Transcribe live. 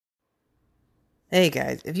Hey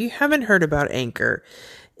guys, if you haven't heard about Anchor,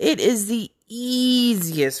 it is the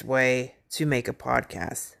easiest way to make a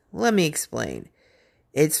podcast. Let me explain.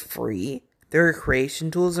 It's free. There are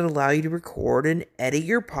creation tools that allow you to record and edit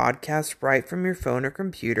your podcast right from your phone or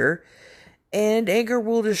computer. And Anchor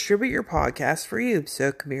will distribute your podcast for you, so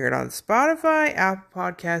it can be heard on Spotify, Apple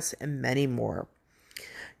Podcasts, and many more.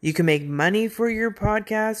 You can make money for your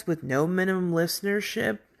podcast with no minimum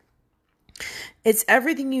listenership. It's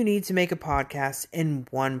everything you need to make a podcast in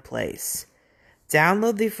one place.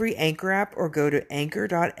 Download the free Anchor app or go to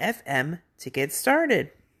anchor.fm to get started.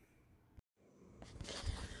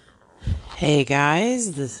 Hey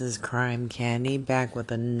guys, this is Crime Candy back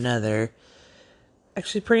with another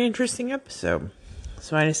actually pretty interesting episode.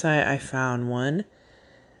 So I found one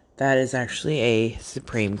that is actually a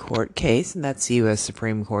Supreme Court case, and that's the U.S.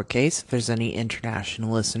 Supreme Court case, if there's any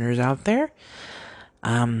international listeners out there.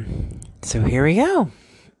 So here we go.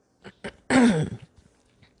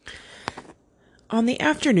 On the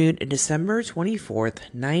afternoon of December 24th,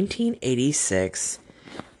 1986,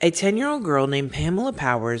 a 10-year-old girl named Pamela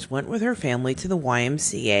Powers went with her family to the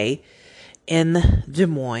YMCA in Des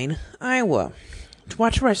Moines, Iowa, to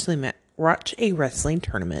watch a wrestling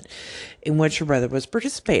tournament in which her brother was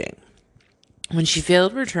participating. When she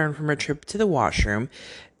failed to return from her trip to the washroom,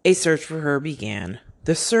 a search for her began.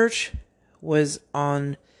 The search was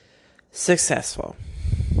unsuccessful.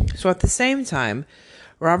 So at the same time,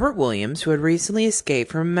 Robert Williams, who had recently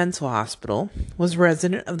escaped from a mental hospital, was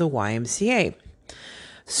resident of the YMCA.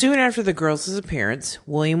 Soon after the girl's disappearance,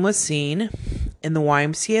 William was seen in the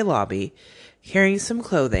YMCA lobby carrying some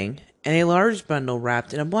clothing and a large bundle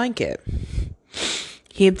wrapped in a blanket.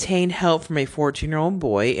 He obtained help from a 14-year-old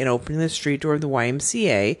boy in opening the street door of the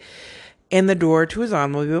YMCA and the door to his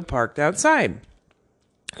automobile parked outside.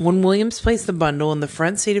 When Williams placed the bundle in the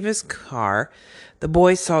front seat of his car, the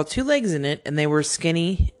boy saw two legs in it, and they were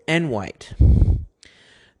skinny and white.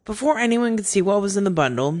 Before anyone could see what was in the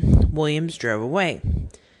bundle, Williams drove away.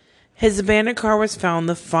 His abandoned car was found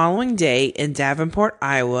the following day in Davenport,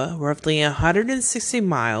 Iowa, roughly 160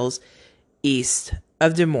 miles east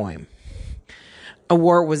of Des Moines. A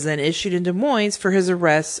warrant was then issued in Des Moines for his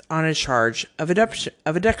arrest on a charge of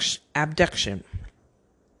abduction.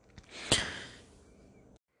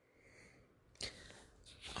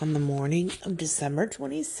 On the morning of December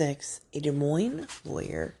 26, a Des Moines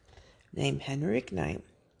lawyer named Henry McKnight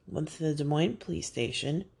went to the Des Moines police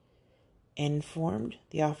station and informed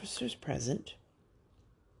the officers present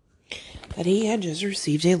that he had just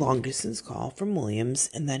received a long-distance call from Williams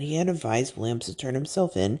and that he had advised Williams to turn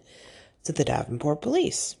himself in to the Davenport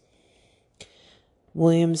police.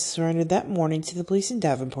 Williams surrendered that morning to the police in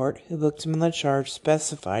Davenport, who booked him on the charge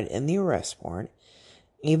specified in the arrest warrant,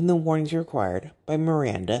 even the warnings required by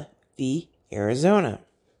Miranda v. Arizona.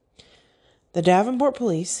 The Davenport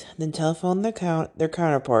police then telephoned their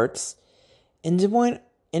counterparts in Des Moines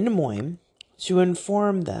to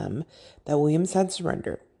inform them that Williams had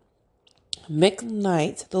surrendered.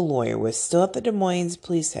 McKnight, the lawyer, was still at the Des Moines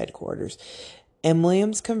police headquarters, and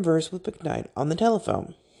Williams conversed with McKnight on the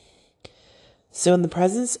telephone. So in the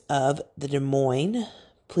presence of the Des Moines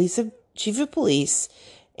chief of police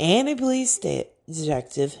and a police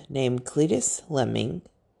detective named Cletus Lemming.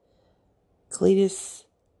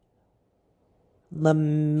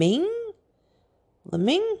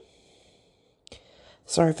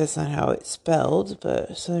 Sorry if that's not how it's spelled,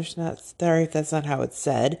 but sorry if that's not how it's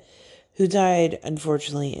said. Who died,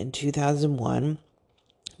 unfortunately, in 2001.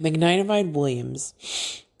 McKnight advised Williams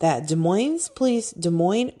that Des Moines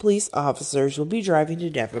police officers will be driving to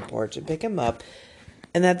Davenport to pick him up,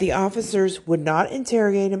 and that the officers would not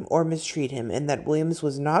interrogate him or mistreat him, and that Williams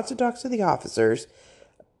was not to talk to the officers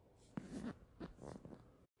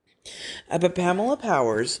about Pamela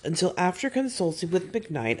Powers until after consulting with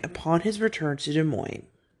McKnight upon his return to Des Moines.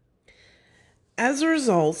 As a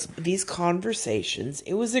result of these conversations,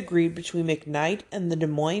 it was agreed between McKnight and the Des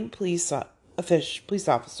Moines police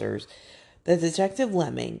officers that Detective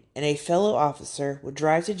Lemming and a fellow officer would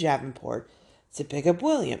drive to Davenport to pick up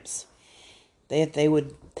Williams. They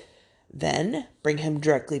would then bring him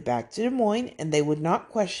directly back to Des Moines, and they would not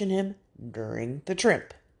question him during the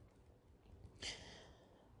trip.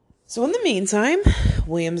 So in the meantime,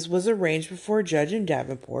 Williams was arraigned before a judge in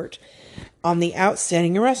Davenport on the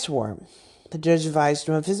outstanding arrest warrant. The judge advised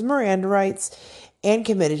him of his Miranda rights and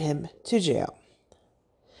committed him to jail.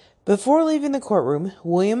 Before leaving the courtroom,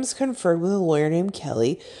 Williams conferred with a lawyer named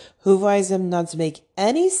Kelly, who advised him not to make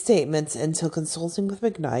any statements until consulting with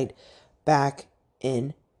McKnight back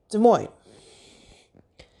in Des Moines.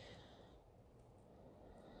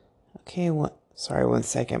 Okay, sorry, 1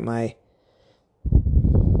 second. My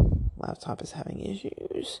laptop is having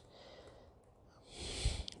issues.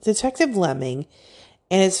 Detective Lemming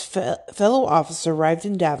and his fellow officer arrived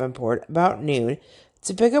in Davenport about noon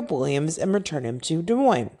to pick up Williams and return him to Des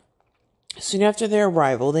Moines. Soon after their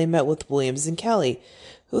arrival, they met with Williams and Kelly,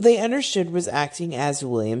 who they understood was acting as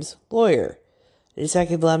Williams' lawyer.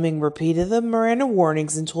 Detective Lemming repeated the Miranda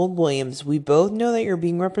warnings and told Williams, "We both know that you're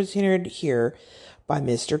being represented here by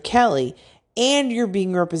Mr. Kelly, and you're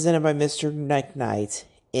being represented by Mr. McKnight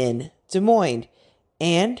in Des Moines.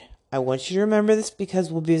 And I want you to remember this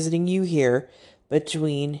because we'll be visiting you here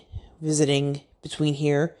between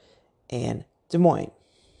here and Des Moines."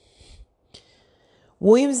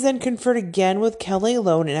 Williams then conferred again with Kelly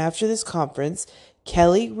alone, and after this conference,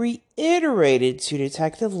 Kelly reiterated to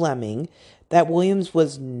Detective Lemming that Williams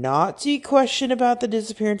was not to be questioned about the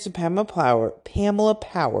disappearance of Pamela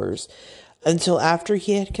Powers until after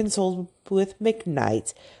he had consulted with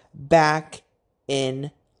McKnight back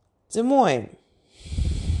in Des Moines.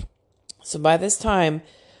 So by this time,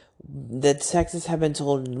 the detectives have been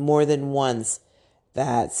told more than once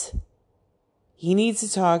that he needs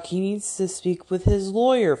to speak with his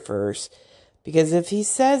lawyer first, because if he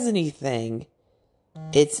says anything,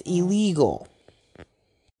 it's illegal.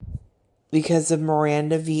 Because of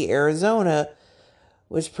Miranda v. Arizona,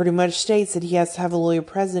 which pretty much states that he has to have a lawyer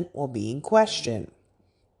present while being questioned.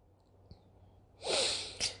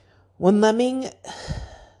 When Lemming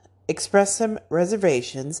expressed some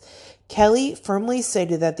reservations, Kelly firmly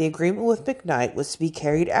stated that the agreement with McKnight was to be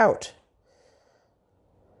carried out.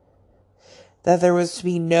 That there was to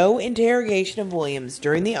be no interrogation of Williams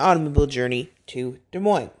during the automobile journey to Des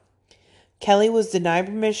Moines. Kelly was denied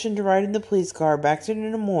permission to ride in the police car back to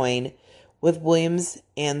Des Moines with Williams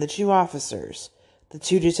and the two officers. The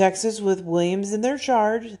two detectives with Williams in their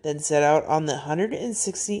charge then set out on the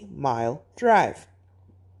 160-mile drive.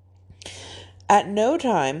 At no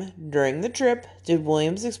time during the trip did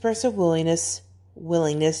Williams express a willingness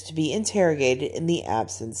to be interrogated in the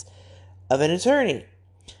absence of an attorney.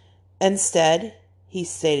 Instead, he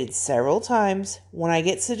stated several times, "When I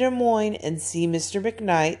get to Des Moines and see Mr.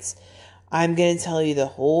 McKnight, I'm going to tell you the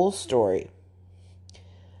whole story."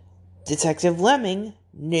 Detective Lemming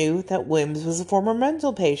knew that Williams was a former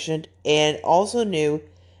mental patient and also knew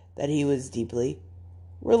that he was deeply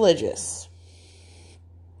religious.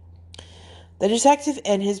 The detective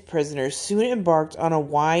and his prisoner soon embarked on a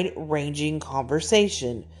wide-ranging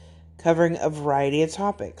conversation covering a variety of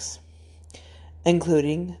topics,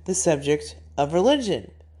 including the subject of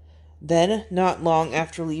religion. Then, not long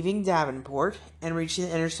after leaving Davenport and reaching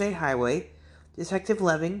the interstate highway, Detective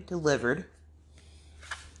Lemming delivered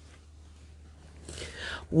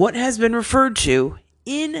what has been referred to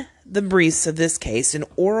in the briefs of this case in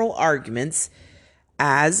oral arguments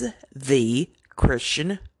as the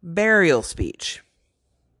Christian burial speech.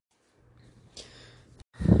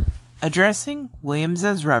 Addressing Williams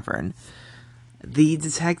as Reverend, the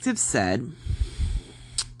detective said,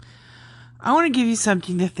 "I want to give you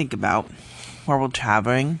something to think about while we're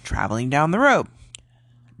traveling down the road.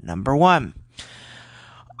 Number 1,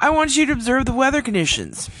 I want you to observe the weather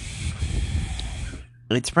conditions.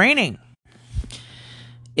 It's raining.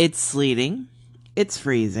 It's sleeting. It's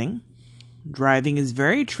freezing. Driving is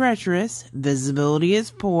very treacherous. Visibility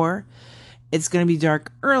is poor. It's going to be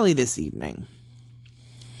dark early this evening.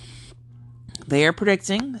 They are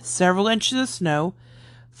predicting several inches of snow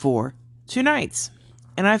for 2 nights.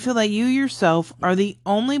 And I feel that you yourself are the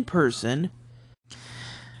only person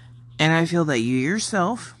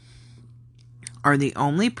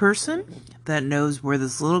that knows where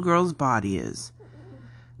this little girl's body is.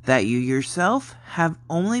 That you yourself have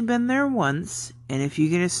only been there once, and if you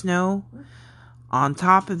get a snow on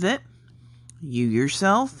top of it, you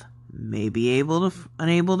yourself may be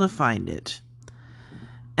unable to find it.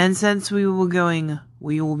 And since we will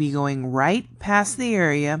be going right past the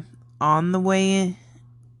area on the way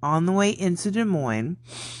into Des Moines,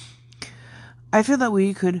 I feel that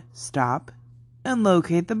we could stop and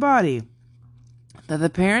locate the body. That the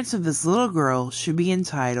parents of this little girl should be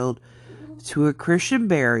entitled to a Christian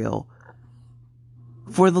burial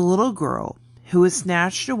for the little girl who was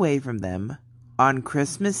snatched away from them on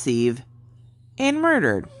Christmas Eve and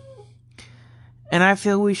murdered. And I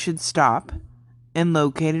feel we should stop and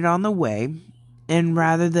locate it on the way, and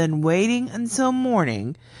rather than waiting until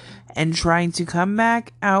morning and trying to come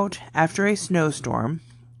back out after a snowstorm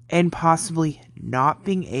and possibly not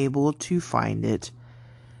being able to find it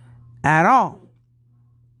at all."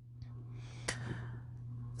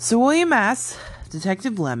 So William asked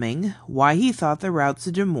Detective Lemming why he thought the route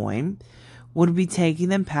to Des Moines would be taking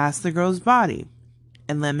them past the girl's body,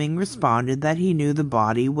 and Lemming responded that he knew the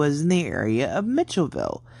body was in the area of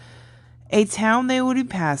Mitchellville. a town they would be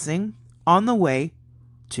passing on the way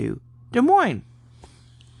to Des Moines.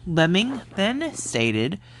 Lemming then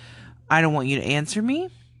stated, "I don't want you to answer me.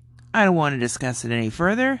 I don't want to discuss it any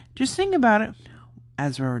further. Just think about it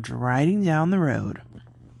as we're riding down the road."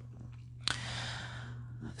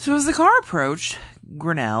 So as the car approached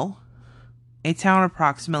Grinnell, a town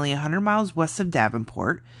approximately 100 miles west of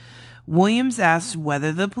Davenport, Williams asked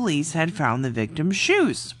whether the police had found the victim's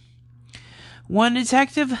shoes. When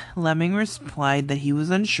Detective Lemming replied that he was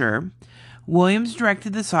unsure, Williams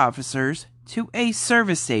directed the officers to a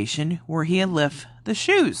service station where he had left the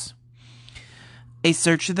shoes. A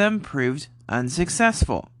search of them proved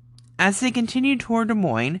unsuccessful. As they continued toward Des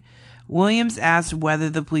Moines, Williams asked whether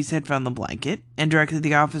the police had found the blanket and directed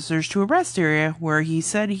the officers to a rest area where he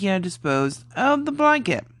said he had disposed of the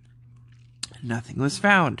blanket. Nothing was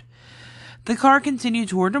found. The car continued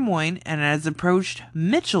toward Des Moines, and as it approached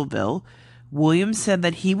Mitchellville, Williams said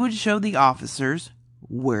that he would show the officers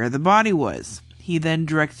where the body was. He then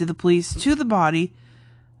directed the police to the body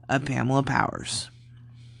of Pamela Powers.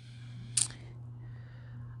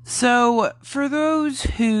 So, for those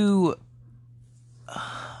who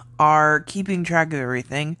are keeping track of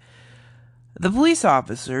everything, the police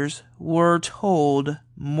officers were told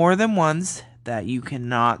more than once that you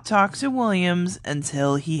cannot talk to Williams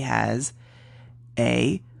until he has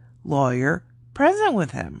a lawyer present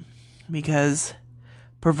with him, because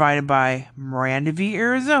provided by Miranda v.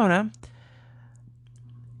 Arizona,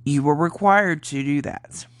 you were required to do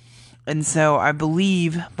that. And so I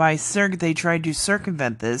believe they tried to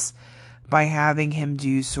circumvent this by having him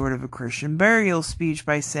do sort of a Christian burial speech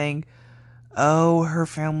by saying, "Oh, her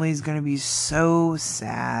family's going to be so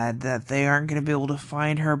sad that they aren't going to be able to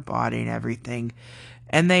find her body and everything."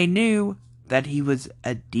 And they knew that he was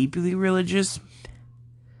a deeply religious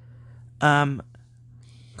man,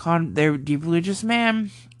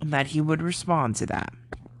 and that he would respond to that.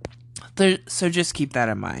 So just keep that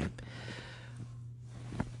in mind.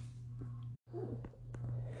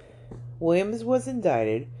 Williams was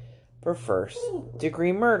indicted for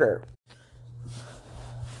first-degree murder.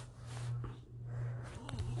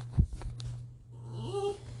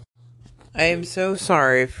 I am so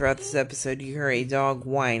sorry if throughout this episode you hear a dog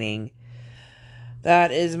whining.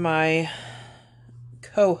 That is my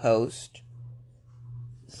co-host,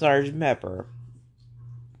 Sergeant Pepper.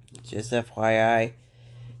 Just FYI.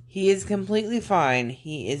 He is completely fine.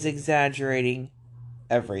 He is exaggerating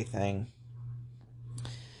everything.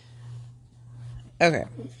 Okay.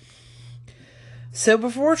 So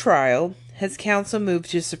before trial, his counsel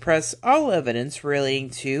moved to suppress all evidence relating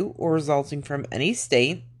to or resulting from any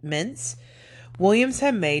statements Williams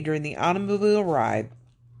had made during the automobile ride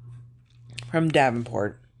from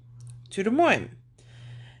Davenport to Des Moines.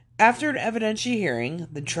 After an evidentiary hearing,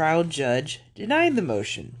 the trial judge denied the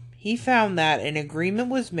motion. He found that an agreement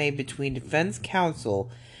was made between defense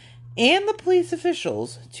counsel and the police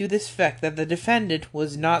officials to this effect that the defendant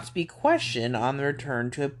was not to be questioned on the return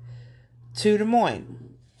to Des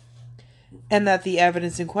Moines, and that the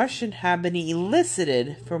evidence in question had been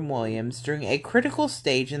elicited from Williams during a critical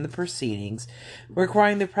stage in the proceedings,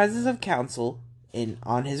 requiring the presence of counsel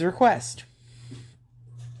on his request.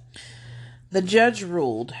 The judge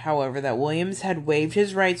ruled, however, that Williams had waived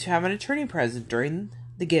his right to have an attorney present during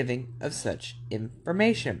the giving of such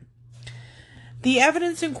information. The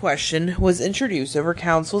evidence in question was introduced over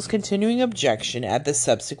counsel's continuing objection at the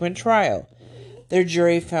subsequent trial. The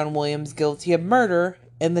jury found Williams guilty of murder,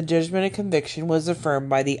 and the judgment of conviction was affirmed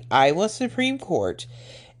by the Iowa Supreme Court,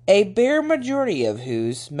 a bare majority of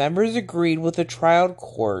whose members agreed with the trial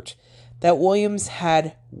court that Williams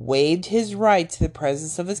had waived his right to the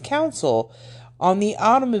presence of his counsel on the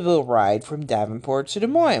automobile ride from Davenport to Des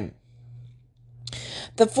Moines.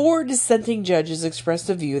 The 4 dissenting judges expressed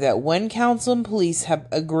the view that when counsel and police have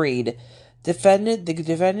agreed, the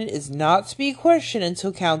defendant is not to be questioned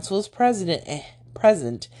until counsel is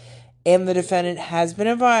present, and the defendant has been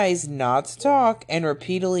advised not to talk and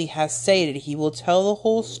repeatedly has stated he will tell the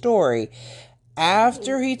whole story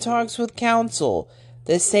after he talks with counsel,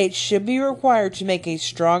 the state should be required to make a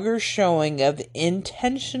stronger showing of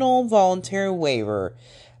intentional voluntary waiver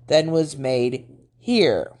than was made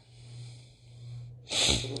here.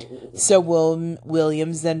 So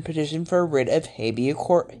Williams then petitioned for a writ of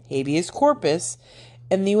habeas corpus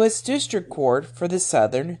in the U.S. District Court for the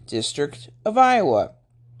Southern District of Iowa.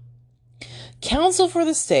 Counsel for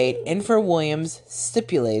the state and for Williams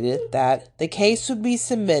stipulated that the case would be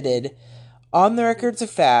submitted on the records of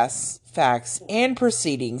facts and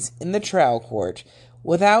proceedings in the trial court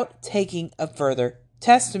without taking a further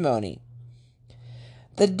testimony.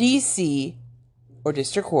 The D.C. or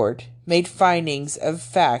District Court made findings of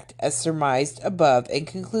fact as surmised above and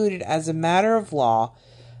concluded as a matter of law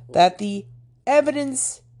that the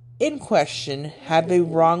evidence in question had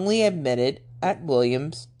been wrongly admitted at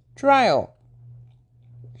Williams' trial.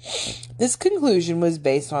 This conclusion was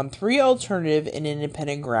based on three alternative and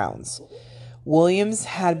independent grounds. Williams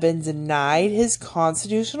had been denied his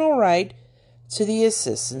constitutional right to the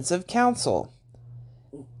assistance of counsel.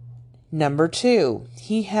 Number 2,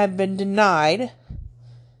 he had been denied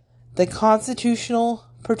the constitutional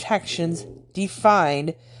protections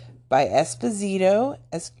defined by Esposito,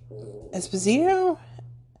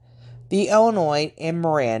 the Illinois, and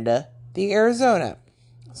Miranda, the Arizona.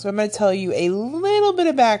 So I'm going to tell you a little bit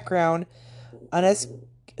of background on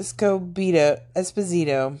Esposito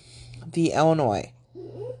v. Illinois.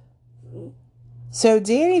 So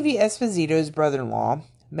Danny V. Esposito's brother-in-law,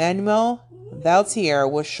 Manuel Valtier,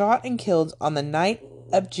 was shot and killed on the night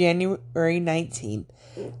of January 19,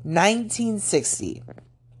 1960.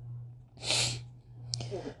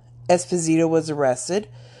 Esposito was arrested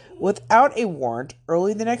without a warrant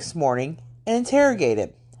early the next morning and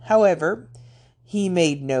interrogated. However, he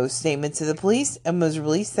made no statement to the police and was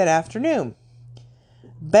released that afternoon.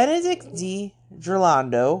 Benedict D.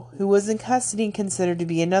 Gerlando, who was in custody and considered to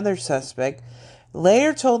be another suspect,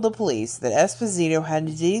 later told the police that Esposito had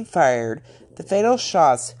indeed fired the fatal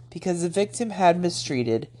shots because the victim had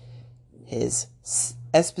mistreated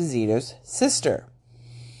Esposito's sister.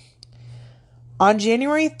 On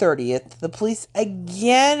January 30th, the police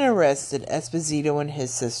again arrested Esposito and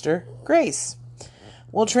his sister, Grace.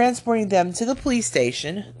 While transporting them to the police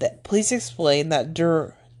station, the police explained that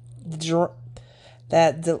Di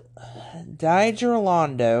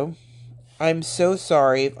Gerlando, I'm so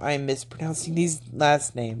sorry if I'm mispronouncing these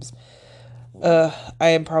last names. I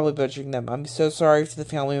am probably butchering them. I'm so sorry to the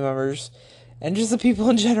family members and just the people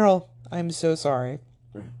in general. I'm so sorry.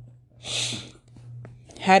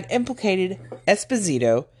 Had implicated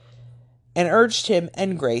Esposito and urged him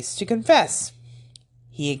and Grace to confess.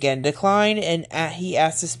 He again declined and he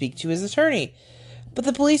asked to speak to his attorney, but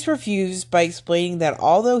the police refused by explaining that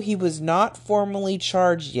although he was not formally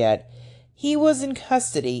charged yet, he was in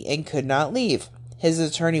custody and could not leave. His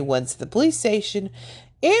attorney went to the police station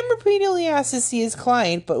and repeatedly asked to see his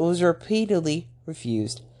client, but was repeatedly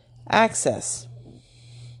refused access.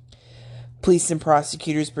 Police and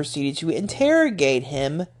prosecutors proceeded to interrogate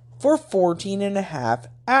him for 14 and a half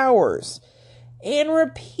hours and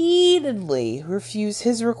repeatedly refused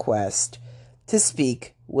his request to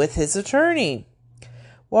speak with his attorney.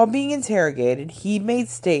 While being interrogated, he made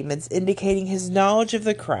statements indicating his knowledge of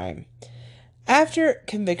the crime. After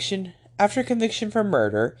conviction for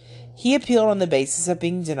murder, he appealed on the basis of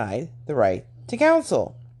being denied the right to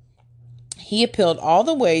counsel. He appealed all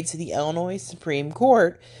the way to the Illinois Supreme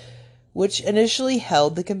Court, which initially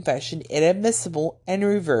held the confession inadmissible and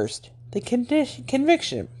reversed the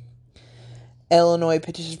conviction. Illinois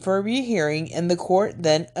petitioned for a rehearing, and the court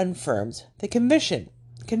then affirmed the conviction.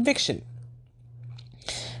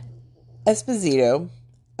 Esposito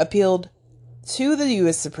appealed to the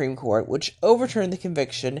U.S. Supreme Court, which overturned the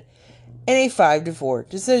conviction in a 5-4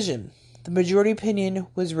 decision. The majority opinion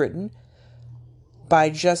was written by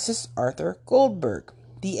Justice Arthur Goldberg.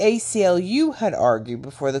 The ACLU had argued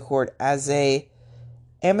before the court as a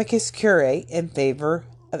amicus curiae in favor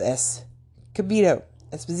of Esposito.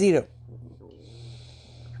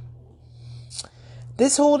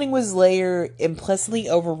 This holding was later implicitly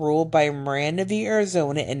overruled by Miranda v.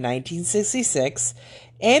 Arizona in 1966,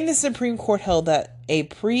 and the Supreme Court held that a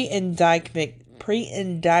pre-indictment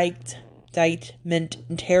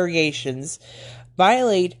interrogations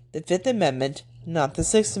violate the Fifth Amendment, not the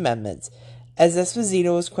Sixth Amendment. As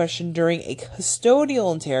Esposito was questioned during a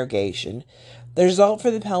custodial interrogation, the result for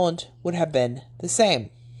the appellant would have been the same.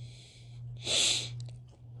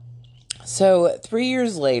 So, 3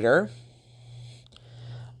 years later,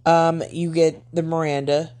 you get the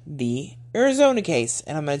Miranda v. Arizona case,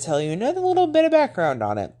 and I'm going to tell you another little bit of background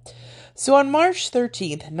on it. So on March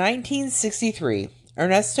 13th, 1963,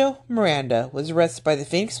 Ernesto Miranda was arrested by the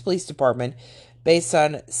Phoenix Police Department based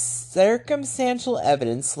on circumstantial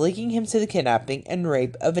evidence linking him to the kidnapping and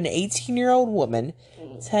rape of an 18-year-old woman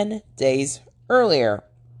 10 days earlier.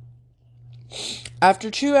 After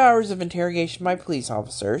 2 hours of interrogation by police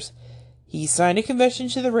officers, he signed a confession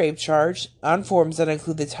to the rape charge on forms that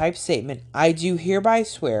include the type statement, "I do hereby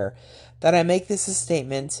swear that I make this a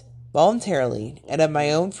statement voluntarily and of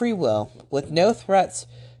my own free will, with no threats,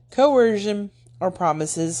 coercion, or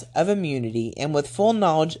promises of immunity, and with full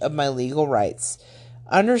knowledge of my legal rights,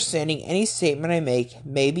 understanding any statement I make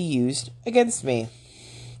may be used against me."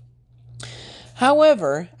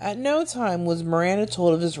 However, at no time was Miranda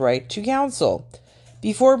told of his right to counsel.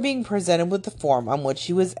 Before being presented with the form on which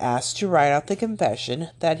he was asked to write out the confession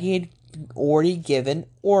that he had already given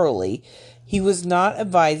orally, he was not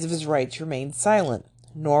advised of his right to remain silent,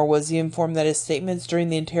 nor was he informed that his statements during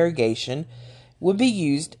the interrogation would be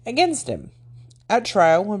used against him. At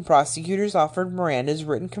trial, when prosecutors offered Miranda's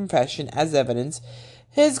written confession as evidence,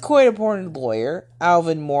 his court-appointed lawyer,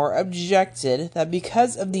 Alvin Moore, objected that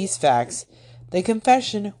because of these facts, the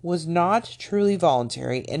confession was not truly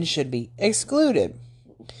voluntary and should be excluded.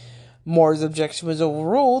 Moore's objection was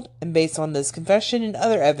overruled, and based on this confession and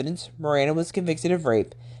other evidence, Miranda was convicted of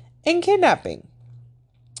rape and kidnapping.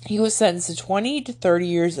 He was sentenced to 20 to 30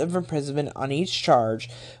 years of imprisonment on each charge,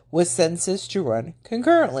 with sentences to run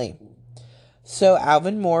concurrently. So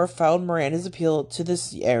Alvin Moore filed Miranda's appeal to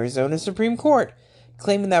the Arizona Supreme Court,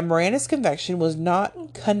 claiming that Miranda's confession was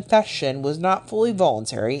not fully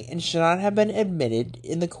voluntary and should not have been admitted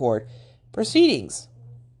in the court proceedings.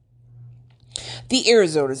 The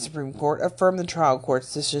Arizona Supreme Court affirmed the trial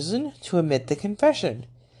court's decision to admit the confession.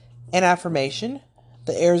 In affirmation,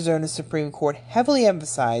 the Arizona Supreme Court heavily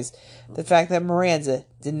emphasized the fact that Miranda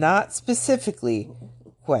did not specifically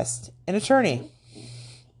request an attorney.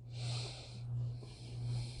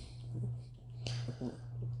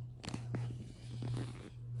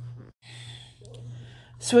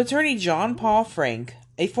 So Attorney John Paul Frank,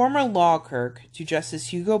 a former law clerk to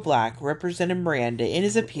Justice Hugo Black, represented Miranda in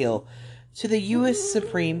his appeal to the U.S.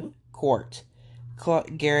 Supreme Court.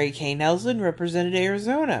 Gary K. Nelson represented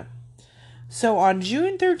Arizona. So on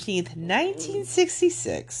June 13th,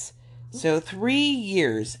 1966, so 3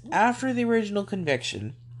 years after the original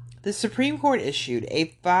conviction, the Supreme Court issued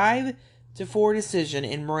a 5-4 decision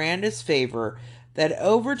in Miranda's favor that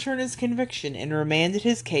overturned his conviction and remanded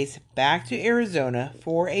his case back to Arizona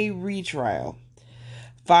for a retrial.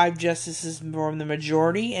 5 justices formed the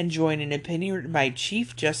majority and joined an opinion written by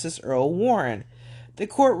Chief Justice Earl Warren. The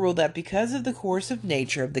court ruled that because of the coercive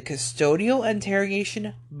nature of the custodial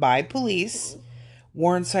interrogation by police,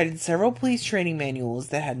 Warren cited several police training manuals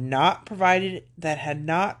that had not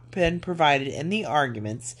been provided in the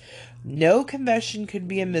arguments. No confession could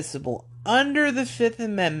be admissible under the Fifth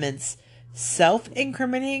Amendment's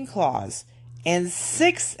self-incriminating clause and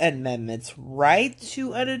Sixth Amendment's right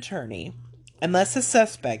to an attorney unless the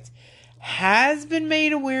suspect has been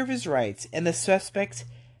made aware of his rights and the suspect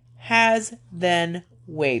has then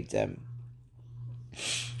waived them.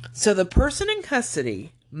 So the person in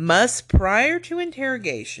custody must, prior to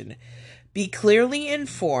interrogation, be clearly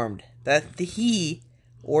informed that he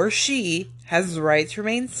or she has the right to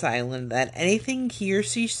remain silent, that anything he or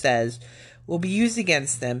she says will be used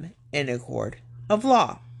against them in a court of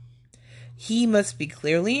law. He must be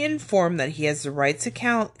clearly informed that he has the right to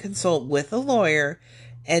consult with a lawyer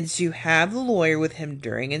and to have the lawyer with him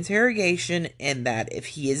during interrogation, and that if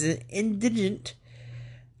he is indigent,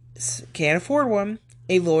 can't afford one,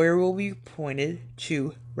 a lawyer will be appointed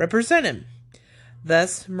to represent him.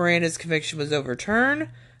 Thus, Miranda's conviction was overturned.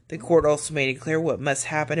 The court also made it clear what must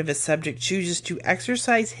happen if a subject chooses to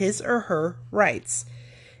exercise his or her rights.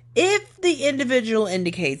 If the individual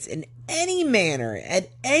indicates in any manner at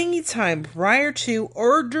any time prior to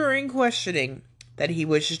or during questioning that he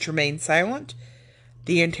wishes to remain silent,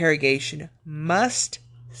 the interrogation must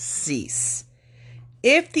cease.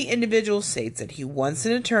 If the individual states that he wants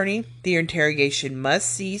an attorney, the interrogation must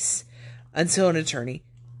cease until an attorney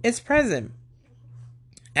is present.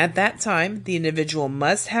 At that time, the individual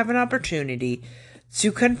must have an opportunity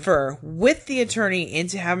to confer with the attorney and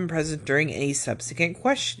to have him present during any subsequent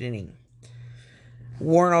questioning.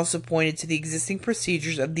 Warren also pointed to the existing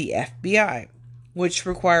procedures of the FBI, which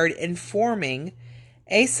required informing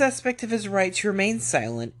a suspect of his right to remain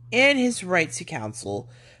silent and his right to counsel,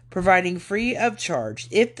 providing free of charge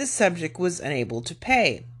if the subject was unable to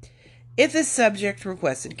pay. If the subject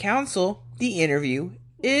requested counsel, the interview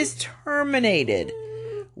is terminated.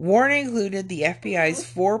 Warren included the FBI's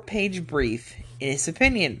 4-page brief in his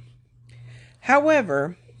opinion.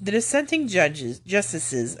 However, the dissenting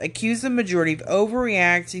justices accused the majority of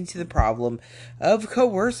overreacting to the problem of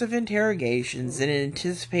coercive interrogations and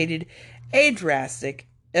anticipated a drastic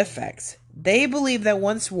effects. They believe that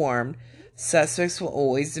once warned, suspects will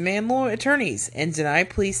always demand attorneys and deny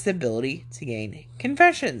police the ability to gain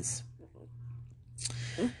confessions.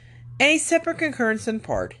 And a separate concurrence in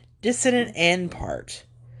part, dissonant and part.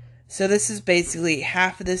 So this is basically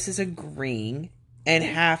half of this is agreeing and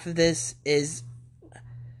half of this is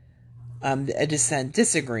a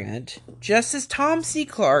disagreement. Justice Tom C.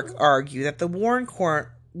 Clark argued that the Warren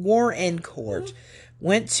Court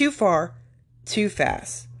went too far, too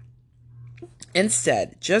fast.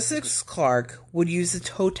 Instead, Justice Clark would use the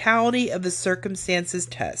totality of the circumstances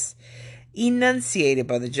test enunciated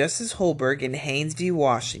by the Justice Holberg in Haynes v.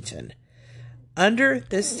 Washington. Under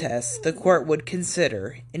this test, the court would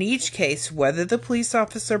consider, in each case, whether the police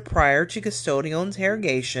officer prior to custodial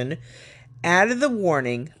interrogation added the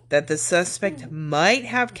warning that the suspect might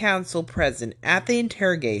have counsel present at the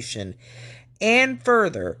interrogation, and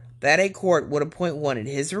further, that a court would appoint one at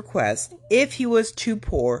his request if he was too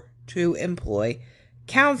poor to employ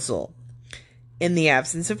counsel. In the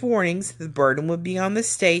absence of warnings, the burden would be on the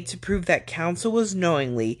state to prove that counsel was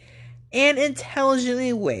knowingly and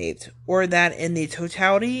intelligently waived, or that in the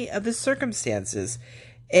totality of the circumstances,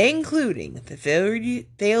 including the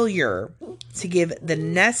failure to give the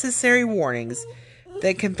necessary warnings,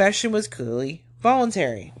 that confession was clearly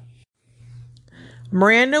voluntary.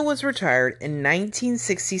 Miranda was retired in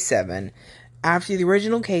 1967 after the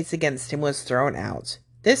original case against him was thrown out.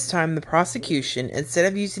 This time, the prosecution, instead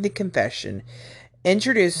of using the confession,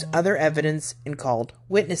 introduced other evidence and called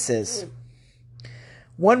witnesses.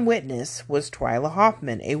 One witness was Twyla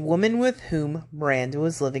Hoffman, a woman with whom Miranda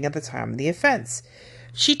was living at the time of the offense.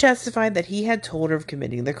 She testified that he had told her of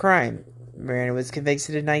committing the crime. Miranda was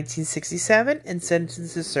convicted in 1967 and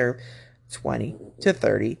sentenced to serve 20 to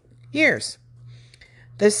 30 years.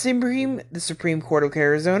 The Supreme Court of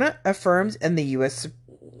Arizona affirmed, and the U.S.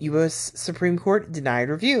 Supreme Court denied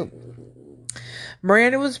review.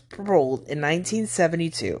 Miranda was paroled in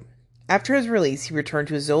 1972. After his release, he returned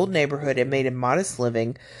to his old neighborhood and made a modest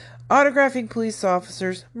living, autographing police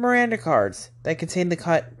officers' Miranda cards that contained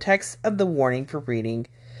the text of the warning for reading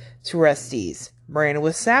to arrestees. Miranda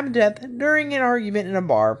was stabbed to death during an argument in a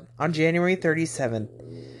bar on January 31st,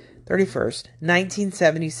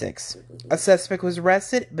 1976. A suspect was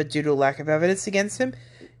arrested, but due to lack of evidence against him,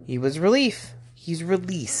 he's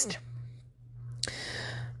released.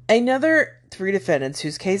 Another 3 defendants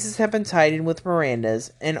whose cases have been tied in with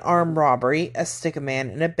Miranda's, an armed robbery, a stick-a-man,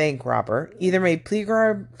 and a bank robber, either made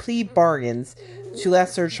plea bargains to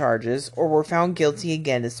lesser charges or were found guilty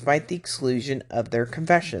again despite the exclusion of their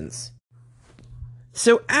confessions.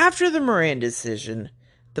 So after the Miranda decision,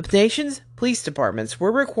 the nation's police departments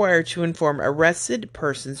were required to inform arrested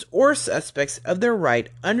persons or suspects of their right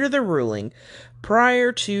under the ruling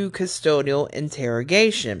prior to custodial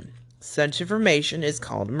interrogation. Such information is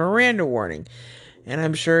called a Miranda warning. And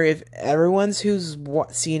I'm sure if everyone's who's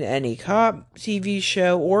seen any cop TV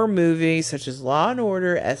show or movie, such as Law and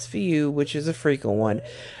Order, SVU, which is a frequent one,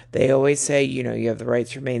 they always say, you have the right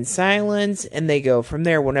to remain silent, and they go from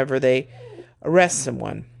there whenever they arrest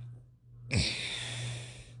someone.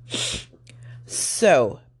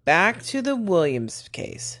 So, back to the Williams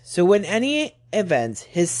case. So, in any event,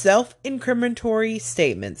 his self-incriminatory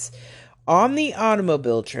statements on the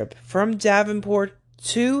automobile trip from Davenport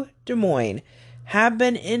to Des Moines have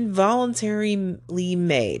been involuntarily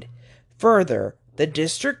made. Further, the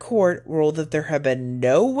district court ruled that there had been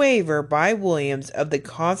no waiver by Williams of the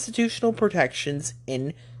constitutional protections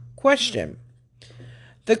in question.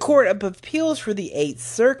 The Court of Appeals for the 8th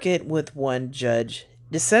Circuit, with one judge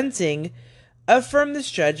dissenting, affirmed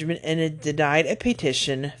this judgment and it denied a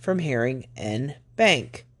petition from Herring and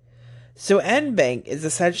Bank. So en banc is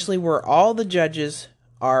essentially where all the judges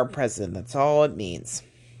are present. That's all it means.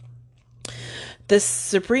 The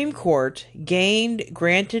Supreme Court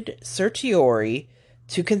granted certiorari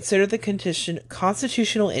to consider the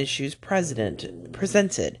constitutional issues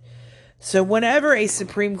presented. So whenever a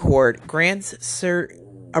Supreme Court grants a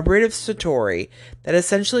writ of certiorari, that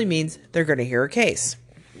essentially means they're going to hear a case.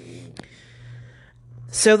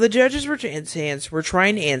 So the judges were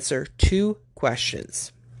trying to answer 2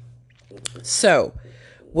 questions. So,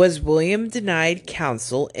 was William denied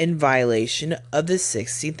counsel in violation of the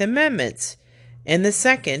 16th Amendment? And the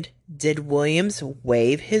second, did Williams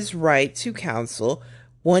waive his right to counsel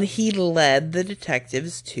when he led the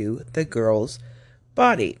detectives to the girl's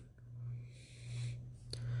body?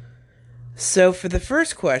 So, for the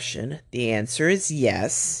first question, the answer is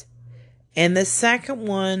yes. And the second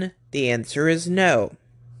one, the answer is no.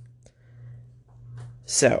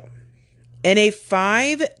 So, in a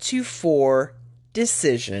 5-4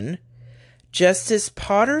 decision, Justice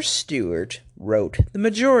Potter Stewart wrote the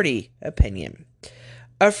majority opinion,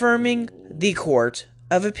 affirming the Court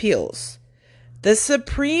of Appeals. The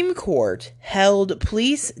Supreme Court held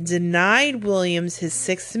police denied Williams his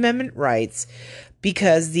Sixth Amendment rights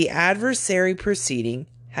because the adversary proceeding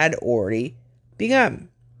had already begun.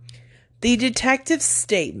 The detective's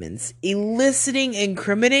statements, eliciting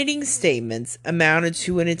incriminating statements, amounted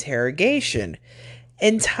to an interrogation,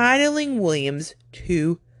 entitling Williams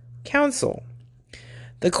to counsel.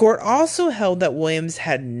 The court also held that Williams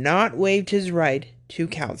had not waived his right to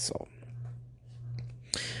counsel.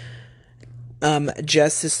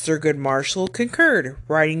 Justice Thurgood Marshall concurred,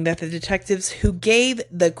 writing that the detectives who gave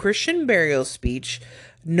the Christian burial speech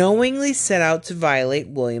knowingly set out to violate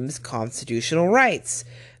Williams' constitutional rights.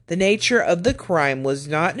 The nature of the crime was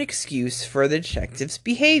not an excuse for the detectives'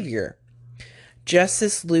 behavior.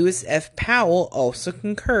 Justice Lewis F. Powell also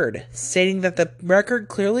concurred, stating that the record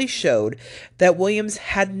clearly showed that Williams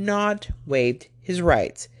had not waived his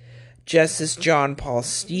rights. Justice John Paul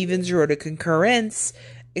Stevens wrote a concurrence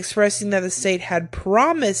expressing that the state had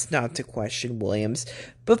promised not to question Williams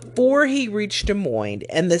before he reached Des Moines,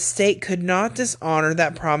 and the state could not dishonor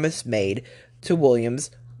that promise made to Williams'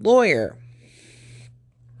 lawyer.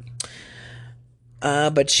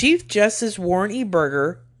 But Chief Justice Warren E.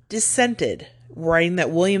 Burger dissented, writing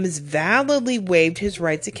that Williams validly waived his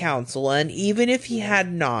right to counsel, and even if he had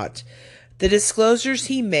not, the disclosures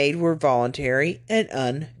he made were voluntary and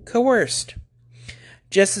uncoerced.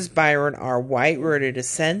 Justice Byron R. White wrote a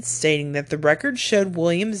dissent stating that the record showed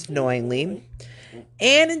Williams knowingly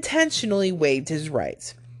and intentionally waived his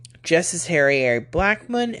rights. Justice Harry A.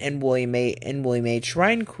 Blackmun and William H.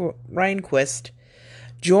 Rehnquist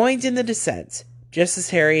joined in the dissent. Justice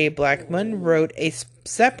Harry A. Blackmun wrote a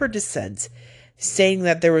separate dissent stating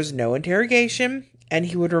that there was no interrogation and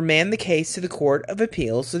he would remand the case to the Court of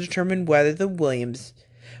Appeals to determine whether the Williams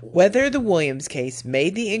case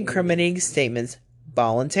made the incriminating statements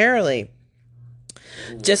voluntarily.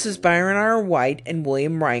 Justice Byron R. White and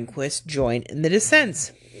William Rehnquist joined in the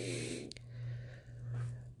dissents.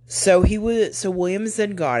 So Williams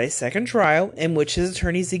then got a second trial in which his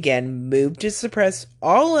attorneys again moved to suppress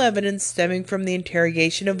all evidence stemming from the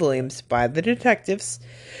interrogation of Williams by the detectives.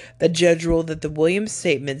 The judge ruled that the Williams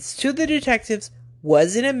statements to the detectives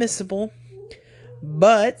was inadmissible,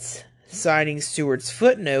 but, citing Stewart's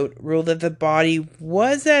footnote, ruled that the body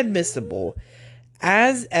was admissible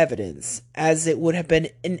as evidence, as it would have been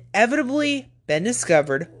inevitably been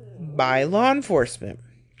discovered by law enforcement.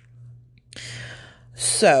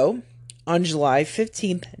 So, on July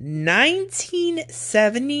 15th,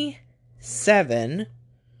 1977,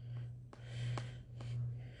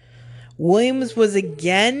 Williams was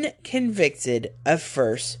again convicted of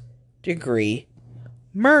first-degree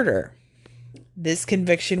murder. This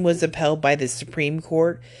conviction was upheld by the Supreme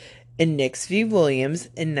Court in Nix v. Williams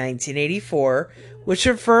in 1984, which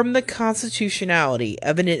affirmed the constitutionality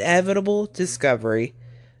of an inevitable discovery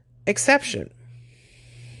exception.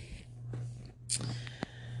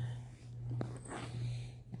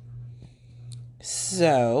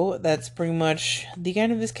 So, that's pretty much the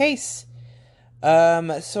end of this case.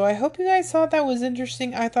 So I hope you guys thought that was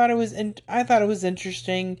interesting. I thought it was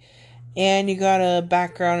interesting, and you got a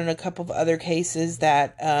background in a couple of other cases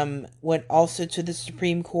that went also to the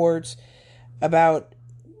Supreme Court about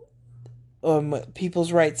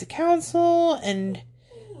people's right to counsel and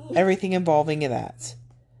everything involving that.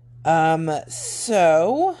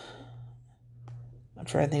 So I'm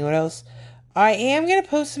trying to think what else. I am going to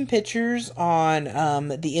post some pictures on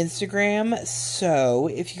the Instagram, so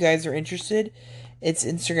if you guys are interested, it's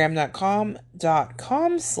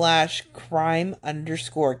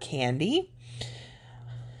instagram.com/crime_candy.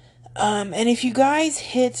 And if you guys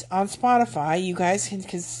hit on Spotify, you guys can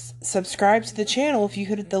subscribe to the channel. If you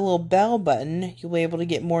hit the little bell button, you'll be able to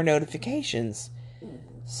get more notifications.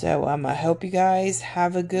 So, I hope you guys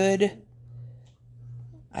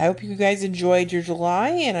enjoyed your July,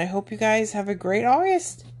 and I hope you guys have a great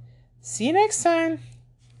August. See you next time.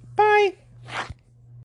 Bye.